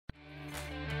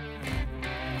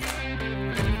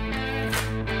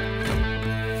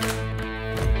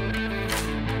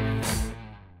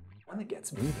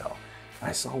gets me though.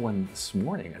 I saw one this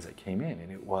morning as I came in,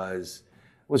 and it was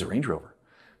a Range Rover.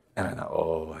 And I thought,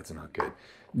 oh, that's not good.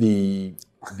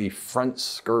 The front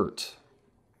skirt,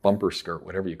 bumper skirt,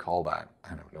 whatever you call that, I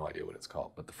have no idea what it's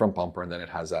called, but the front bumper, and then it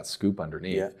has that scoop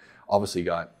underneath. Yeah. Obviously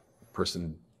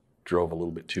person drove a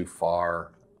little bit too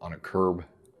far on a curb,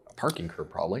 a parking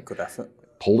curb probably. Good effort.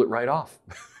 Pulled it right off.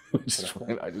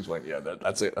 I just went, yeah,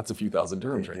 that's a few thousand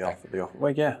dirhams right there.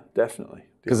 Well, yeah, definitely.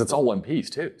 Because it's all one piece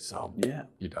too, so yeah,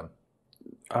 you're done.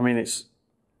 I mean, it's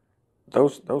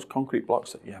those concrete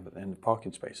blocks that but then the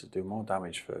parking spaces do more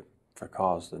damage for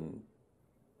cars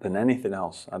than anything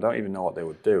else. I don't even know what they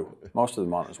would do. Most of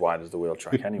them aren't as wide as the wheel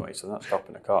track anyway, so they're not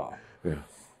stopping a car. Yeah.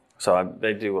 So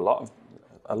they do a lot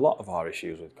of our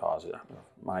issues with cars.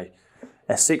 My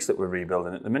S6 that we're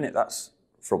rebuilding at the minute, that's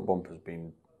front bumper's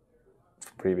been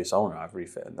from previous owner. I've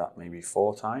refitted that maybe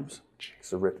 4 times.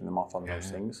 So ripping them off on those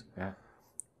things. Yeah.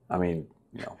 I mean,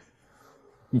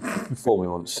 fool me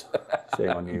once, shame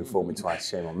on you. Fool me twice,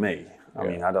 shame on me. I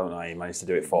mean, I don't know how you managed to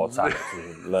do it 4 times.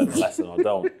 You learn the lesson or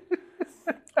don't.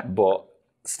 But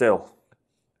still,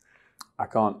 I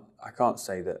can't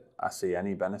say that I see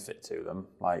any benefit to them.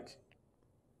 Like,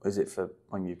 is it for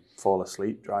when you fall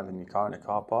asleep driving your car in a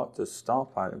car park to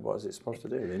stop? What is it supposed to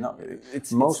do? They're not.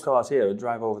 Most cars here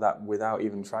drive over that without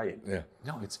even trying. Yeah.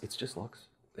 No, it's just looks.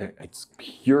 It's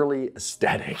purely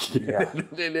aesthetic. Yeah.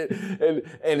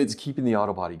 and it's keeping the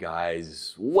auto body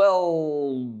guys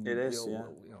well. It is.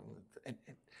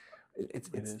 It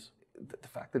is. The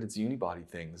fact that it's unibody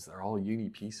things, they're all uni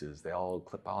pieces. They all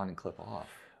clip on and clip off.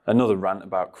 Another rant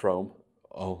about chrome.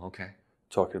 Oh, okay.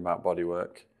 Talking about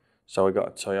bodywork. So we got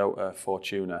a Toyota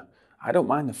Fortuner. I don't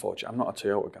mind the Fortuner. I'm not a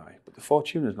Toyota guy, but the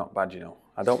Fortuner's not bad,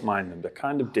 I don't mind them. They're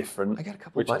kind of different. I got a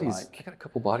couple buddies. I got a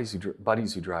couple buddies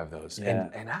who drive those. Yeah.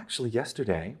 And actually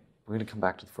yesterday, we're going to come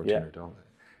back to the Fortuner, don't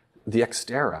we? The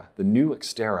Xterra, the new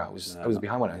Xterra. I was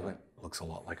behind one. I went, looks a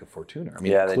lot like a Fortuner. I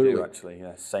mean, yeah, clearly, they do actually.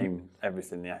 Yeah, same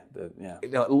everything. Yeah,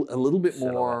 a little bit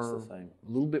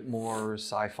more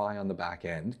sci-fi on the back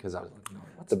end because I was like, no,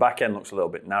 the back end looks a little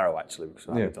bit narrow actually because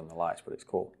I haven't done the lights, but it's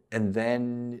cool. And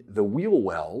then the wheel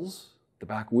wells, the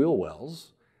back wheel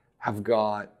wells, have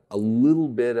got a little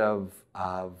bit of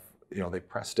they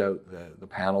pressed out the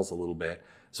panels a little bit,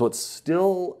 so it's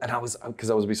still. And I was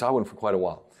beside one for quite a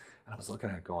while, and I was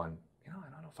looking at it going, I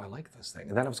don't know if I like this thing.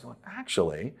 And then I was going,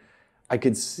 actually, I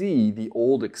could see the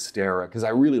old Xterra because I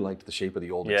really liked the shape of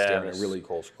the old Xterra. Yeah, really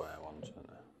cool square ones.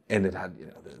 And it had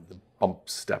the bump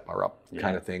step are up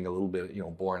kind of thing, a little bit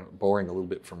borrowing a little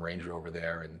bit from Range Rover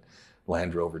there and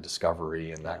Land Rover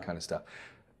Discovery and that kind of stuff.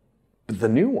 But the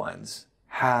new ones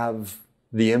have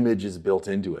the images built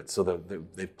into it, so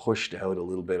they've pushed out a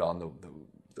little bit on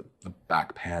the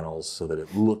back panels so that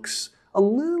it looks a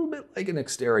little bit like an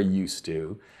Xterra used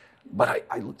to. But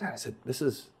I looked at it and I said, this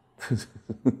is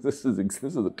this is a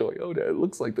Toyota. It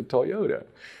looks like the Toyota.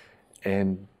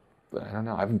 And I don't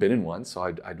know. I haven't been in one, so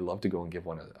I'd love to go and give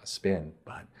one a spin,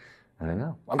 but I don't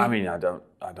know. I mean, I don't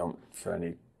for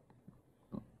any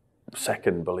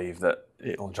second believe that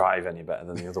it'll drive any better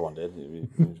than the other one did. It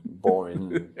was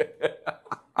boring, and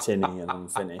tinny, and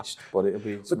unfinished. But it'll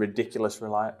be ridiculous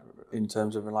in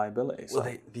terms of reliability. So.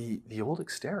 Well, the old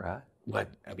Xterra,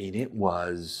 it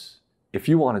was. If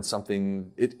you wanted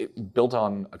something, it built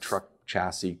on a truck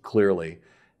chassis, clearly.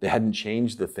 They hadn't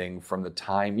changed the thing from the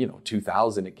time,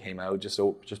 2000 it came out,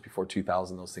 just before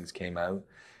 2000 those things came out.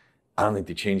 I don't think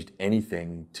they changed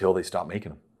anything till they stopped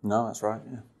making them. No, that's right,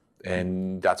 yeah.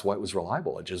 And that's why it was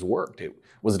reliable. It just worked.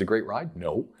 Was it a great ride?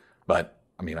 No. But,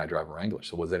 I drive a Wrangler,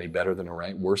 so was it any better than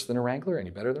worse than a Wrangler? Any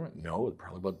better than No, it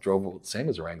probably drove the same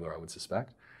as a Wrangler, I would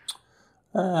suspect.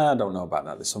 I don't know about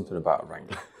that. There's something about a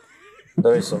Wrangler.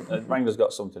 There is Wrangler's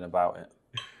got something about it.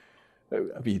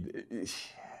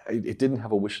 It didn't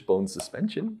have a wishbone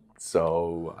suspension,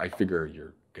 so I figure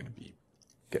you're going to be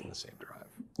getting the same drive.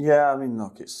 Yeah,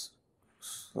 look, it's,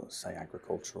 let's say,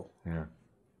 agricultural. Yeah.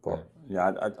 But,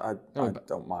 I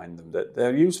don't mind them.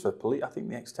 They're used for police. I think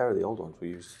the Xterra, the old ones, were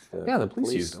used for the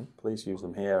police use them. Police use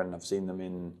them here, and I've seen them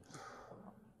in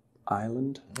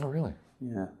Ireland. Oh, really?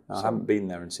 Yeah. I haven't been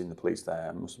there and seen the police there.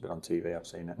 It must have been on TV. I've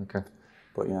seen it. Okay.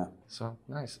 But, yeah. So,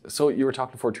 nice. So, you were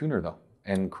talking Fortuner, though,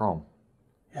 and chrome.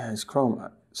 Yeah, it's chrome.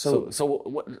 So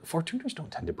what, Fortuners don't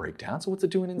tend to break down, so what's it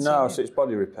doing inside? No, so it's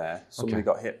body repair. Somebody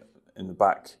got hit in the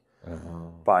back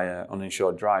by an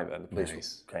uninsured driver. The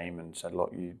police came and said,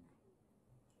 look,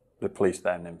 the police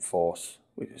then enforce,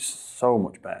 which is so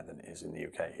much better than it is in the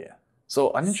UK here.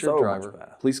 So uninsured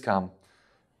driver, police come.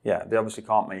 Yeah, they obviously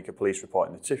can't make a police report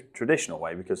in the traditional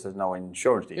way because there's no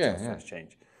insurance details to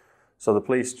change. So the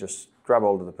police just grab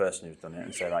hold of the person who's done it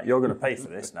and say, right, you're going to pay for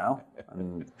this now.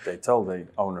 And they tell the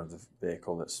owner of the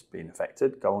vehicle that's been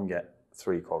affected, go and get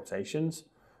 3 quotations,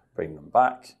 bring them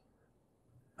back,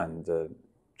 and the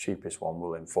cheapest one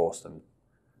will then force them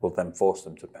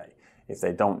to pay. If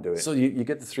they don't do it... So you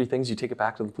get the 3 things, you take it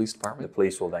back to the police The department?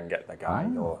 police will then get the guy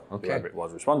or whoever it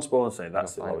was responsible and say,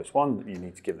 that's the lowest one. You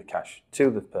need to give the cash to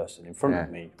the person in front of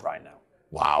me right now.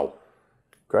 Wow.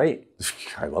 Great.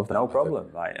 I love that. No problem.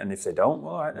 Right. And if they don't,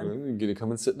 well, all right then. You're going to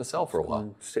come and sit in the cell for a while.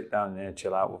 And sit down there,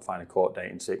 chill out. We'll find a court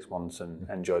date in 6 months and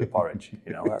enjoy the porridge.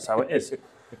 You know, that's how it is.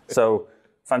 So,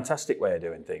 fantastic way of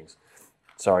doing things.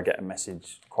 So I get a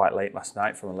message quite late last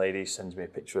night from a lady who sends me a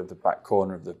picture of the back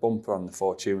corner of the bumper on the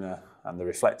Fortuner, and the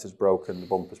reflector's broken, the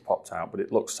bumper's popped out, but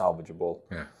it looks salvageable.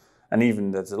 Yeah. And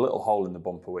even there's a little hole in the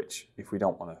bumper, which if we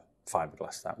don't want to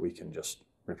fiberglass that, we can just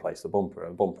replace the bumper.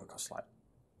 A bumper costs like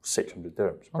 600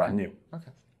 dirhams, brand new.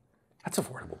 Okay. That's an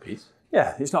affordable piece.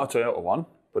 Yeah, it's not a Toyota one,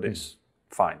 but it's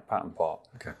fine, pattern part.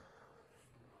 Okay.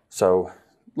 So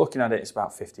looking at it, it's about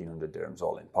 1,500 dirhams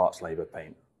all in, parts, labour,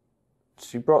 paint.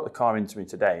 She brought the car into me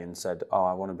today and said, oh,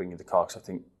 I want to bring you the car because I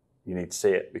think you need to see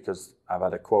it, because I've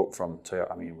had a quote from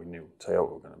Toyota. I mean, we knew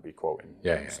Toyota were going to be quoting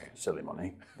silly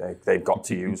money. They've got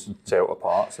to use Toyota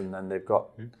parts, and then they've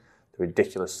got the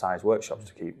ridiculous size workshops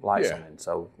to keep lights on in,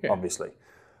 so obviously.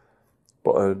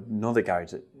 But another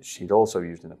garage that she'd also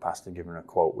used in the past had given her a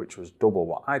quote which was double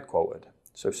what I'd quoted.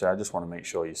 So she said, I just want to make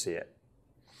sure you see it.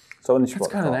 So when she That's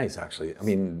kind of nice, actually. I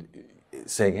mean,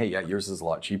 saying, hey, yours is a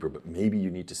lot cheaper, but maybe you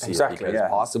need to see it because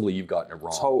possibly you've gotten it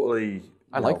wrong. Totally,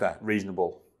 I like that.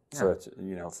 Reasonable for her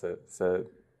to,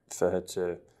 for her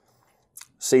to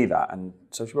see that. And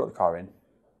so she brought the car in.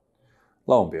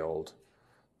 Lo and behold,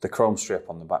 the chrome strip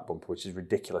on the back bumper, which is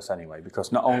ridiculous anyway,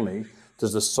 because not only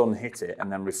does the sun hit it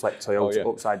and then reflect Toyota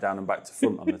upside down and back to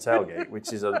front on the tailgate,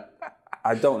 which is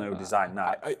I don't know who designed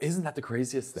that. Isn't that the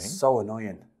craziest thing? So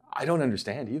annoying. I don't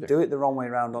understand either. Do it the wrong way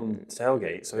around on the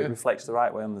tailgate so it reflects the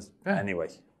right way on the... Anyway,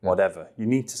 whatever. You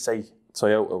need to say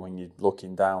Toyota when you're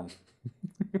looking down,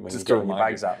 when you're getting your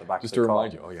bags out the back of the car. Just to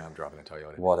remind you, I'm driving a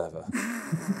Toyota. Whatever.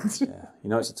 You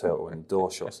know it's a Toyota when the door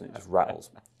shuts and it just rattles.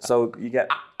 So you get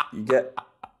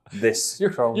this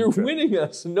chrome You're strip. winning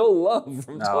us no love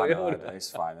from Toyota. No,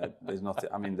 it's fine. There's nothing...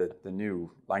 I mean, the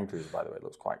new Land Cruiser, by the way,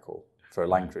 looks quite cool for a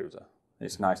Land Cruiser.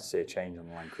 It's nice to see a change on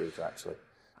the Land Cruiser, actually.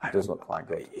 It does look quite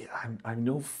good. I'm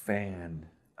no fan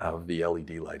of the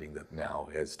LED lighting that now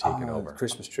has taken over.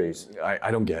 Christmas trees.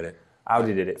 I don't get it.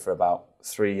 Audi did it for about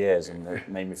 3 years and it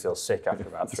made me feel sick after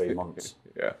about 3 months.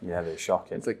 Yeah, they're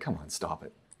shocking. It's like, come on, stop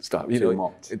it. Stop. Too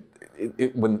much.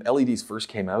 When LEDs first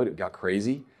came out, it got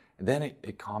crazy. And then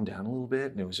it calmed down a little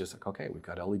bit, and it was just like, okay, we've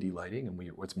got LED lighting, and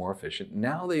it's more efficient.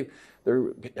 Now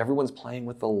everyone's playing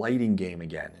with the lighting game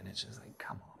again, and it's just like,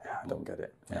 come on. Yeah, I don't get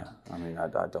it. Yeah, I mean,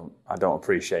 I don't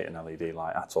appreciate an LED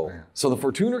light at all. Yeah. So the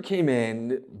Fortuner came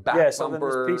in, back so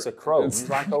bumper. Then this piece of chrome is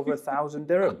like over 1,000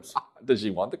 dirhams. Does she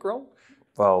want the chrome?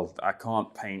 Well, I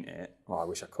can't paint it. Well, I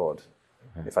wish I could.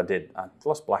 If I did, I'd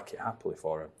just black it happily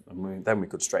for her, and then we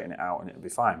could straighten it out, and it'd be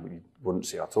fine. We wouldn't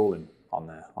see our tooling on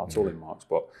there, our tooling marks,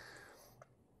 but.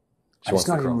 It's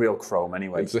not even real chrome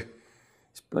anyway. It's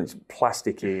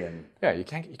plasticky and... Yeah, you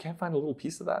can't find a little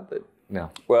piece of that?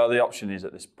 No. Well, the option is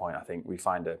at this point, I think, we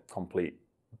find a complete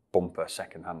bumper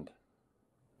second-hand.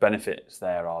 Benefits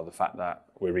there are the fact that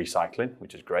we're recycling,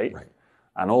 which is great. Right.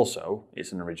 And also,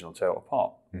 it's an original Toyota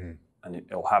part. Mm-hmm. And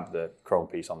it'll have the chrome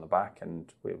piece on the back,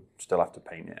 and we'll still have to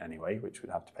paint it anyway, which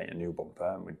we'd have to paint a new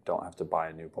bumper, and we don't have to buy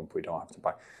a new bumper, we don't have to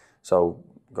buy... So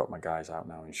I've got my guys out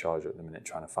now in Sharjah at the minute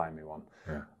trying to find me one.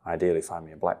 Yeah. Ideally find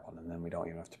me a black one, and then we don't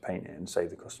even have to paint it and save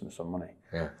the customer some money.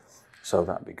 Yeah. So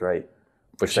that'd be great.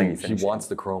 But she wants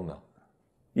the chrome though.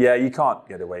 Yeah, you can't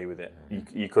get away with it.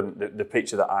 You couldn't. The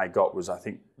picture that I got was, I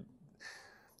think,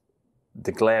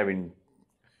 the glaring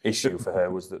issue for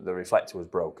her was that the reflector was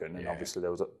broken, and obviously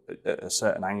there was a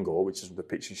certain angle, which is the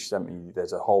picture she sent me.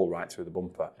 There's a hole right through the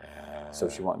bumper, so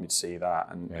she wanted me to see that,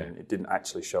 and it didn't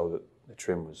actually show that the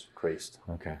trim was creased.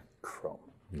 Okay. Chrome.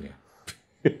 Yeah.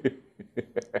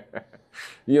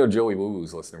 You know, Joey Woo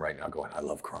Woo's listening right now going, I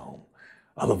love chrome.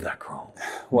 I love that chrome.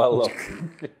 Well,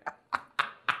 look,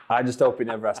 I just hope he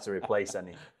never has to replace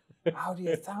any. How do you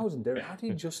 1,000 dirhams? How do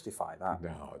you justify that?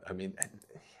 No, I mean,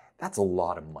 that's a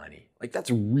lot of money. Like,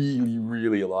 that's really,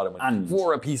 really a lot of money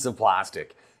for a piece of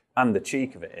plastic. And the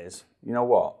cheek of it is, you know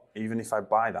what? Even if I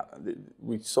buy that,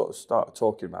 we sort of started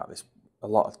talking about this a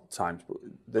lot of times, but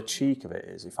the cheek of it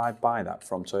is, if I buy that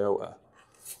from Toyota,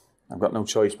 I've got no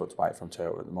choice but to buy it from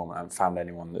Toyota at the moment. I haven't found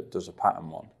anyone that does a pattern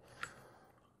one.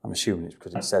 I'm assuming it's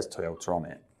because it says Toyota on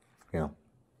it. Yeah.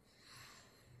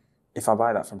 if I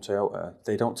buy that from Toyota,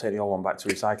 they don't take the old one back to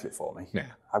recycle it for me. Yeah.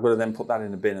 I've got to then put that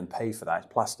in a bin and pay for that.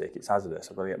 It's plastic, it's hazardous,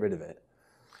 I've got to get rid of it.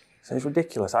 So it's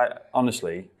ridiculous.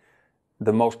 Honestly,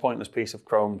 the most pointless piece of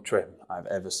chrome trim I've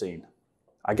ever seen.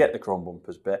 I get the chrome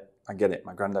bumpers bit, I get it.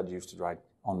 My granddad used to ride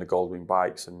on the Goldwing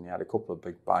bikes, and he had a couple of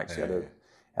big bikes. He had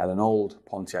an old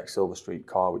Pontiac Silver Street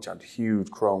car which had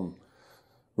huge chrome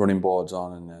running boards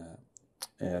on,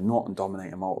 and a Norton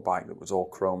Dominator motorbike that was all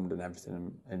chromed and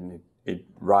everything, and he'd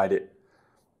ride it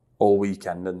all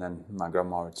weekend, and then my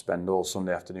grandma would spend all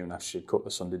Sunday afternoon after she'd cooked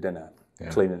the Sunday dinner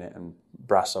cleaning it and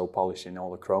brasso polishing all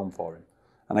the chrome for him.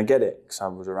 And I get it, because I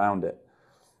was around it.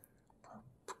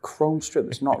 Chrome strip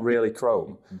that's not really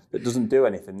chrome, that doesn't do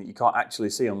anything, that you can't actually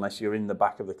see unless you're in the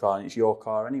back of the car and it's your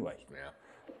car anyway. Yeah.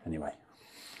 Anyway,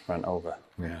 rant over.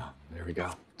 Yeah, there we go.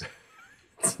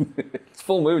 It's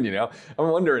full moon, you know. I'm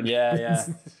wondering. Yeah.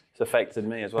 It's affected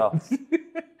me as well.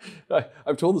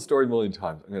 I've told the story a million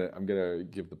times. I'm gonna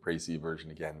give the précis version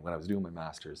again. When I was doing my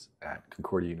master's at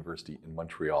Concordia University in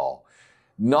Montreal,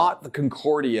 not the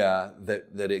Concordia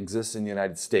that exists in the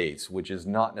United States, which is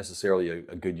not necessarily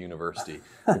a good university.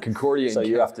 The Concordia. So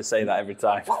you have to say that every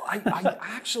time. Well, I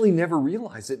actually never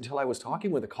realized it until I was talking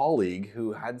with a colleague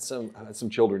who had some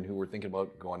children who were thinking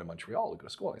about going to Montreal to go to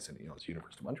school. I said, is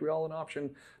University of Montreal an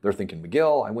option? They're thinking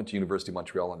McGill. I went to University of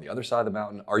Montreal on the other side of the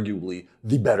mountain, arguably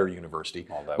the better university,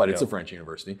 but it's a French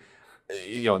university.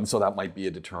 And so that might be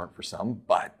a deterrent for some,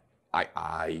 but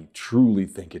I truly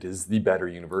think it is the better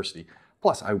university.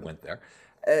 Plus, I went there,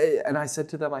 and I said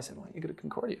to them, why don't you go to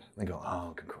Concordia? And they go,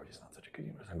 oh, Concordia's not such a good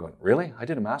university. I'm going, really? I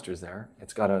did a master's there.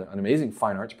 It's got an amazing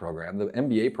fine arts program. The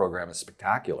MBA program is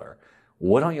spectacular.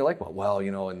 What don't you like about it? Well,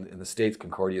 in the States,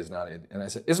 Concordia is not, and I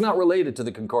said, it's not related to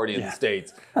the Concordia in the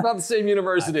States. Not the same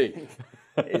university.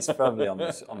 It's probably on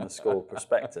the school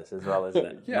prospectus as well, isn't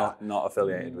it? Yeah. Not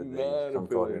affiliated with the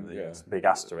Concordia. It's a big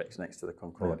asterisk next to the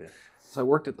Concordia. Yeah. So I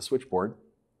worked at the switchboard.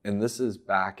 And this is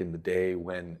back in the day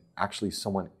when actually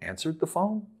someone answered the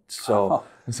phone. So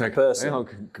it's like,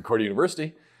 Concordia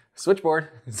University, switchboard.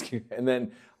 And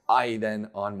then I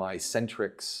on my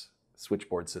Centrix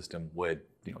switchboard system would,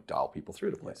 dial people through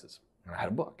to places. And I had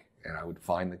a book, and I would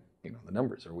find the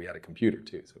numbers, or we had a computer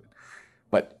too. So,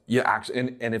 but yeah,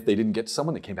 actually, and if they didn't get to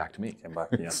someone, they came back to me. Came back,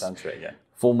 answer it, yeah.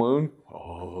 Full moon.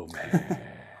 Oh man.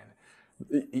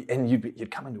 And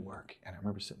you'd come into work, and I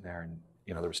remember sitting there, and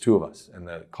there was two of us, and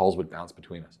the calls would bounce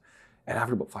between us. And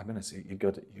after about 5 minutes, you'd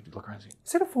look around and say,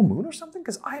 is it a full moon or something?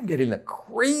 Because I am getting the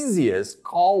craziest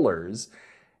callers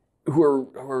who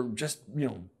are just,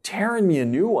 tearing me a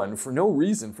new one for no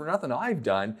reason, for nothing I've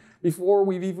done, before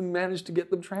we've even managed to get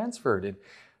them transferred. And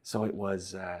so it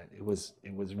was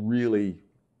really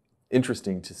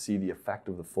interesting to see the effect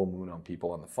of the full moon on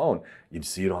people on the phone. You'd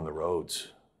see it on the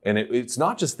roads. And it's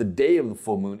not just the day of the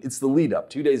full moon, it's the lead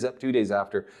up, 2 days up, 2 days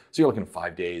after. So you're looking at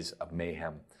 5 days of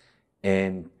mayhem.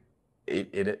 And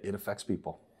it affects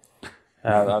people.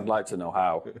 I'd like to know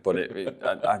how, but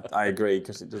I agree,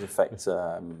 because it does affect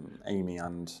Amy,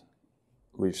 and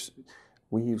we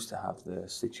used to have the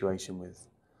situation with...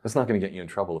 That's not going to get you in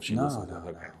trouble if she listens.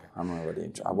 No. I'm already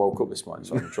in trouble. I woke up this morning,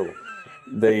 so I'm in trouble.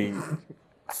 The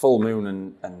full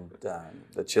moon and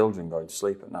the children going to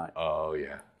sleep at night. Oh,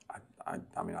 yeah. I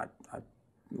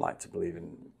like to believe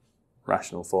in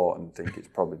rational thought and think it's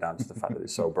probably down to the fact that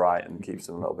it's so bright and keeps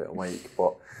them a little bit awake,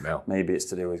 but maybe it's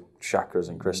to do with chakras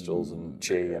and crystals and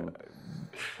chi and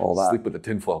all that. Sleep with a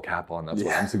tinfoil cap on, that's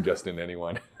what I'm suggesting to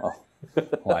anyone. Oh,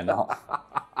 why not?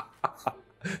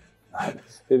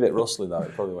 Be a bit rustly though,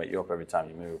 it'd probably wake you up every time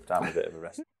you move. Time a bit of a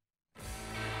rest.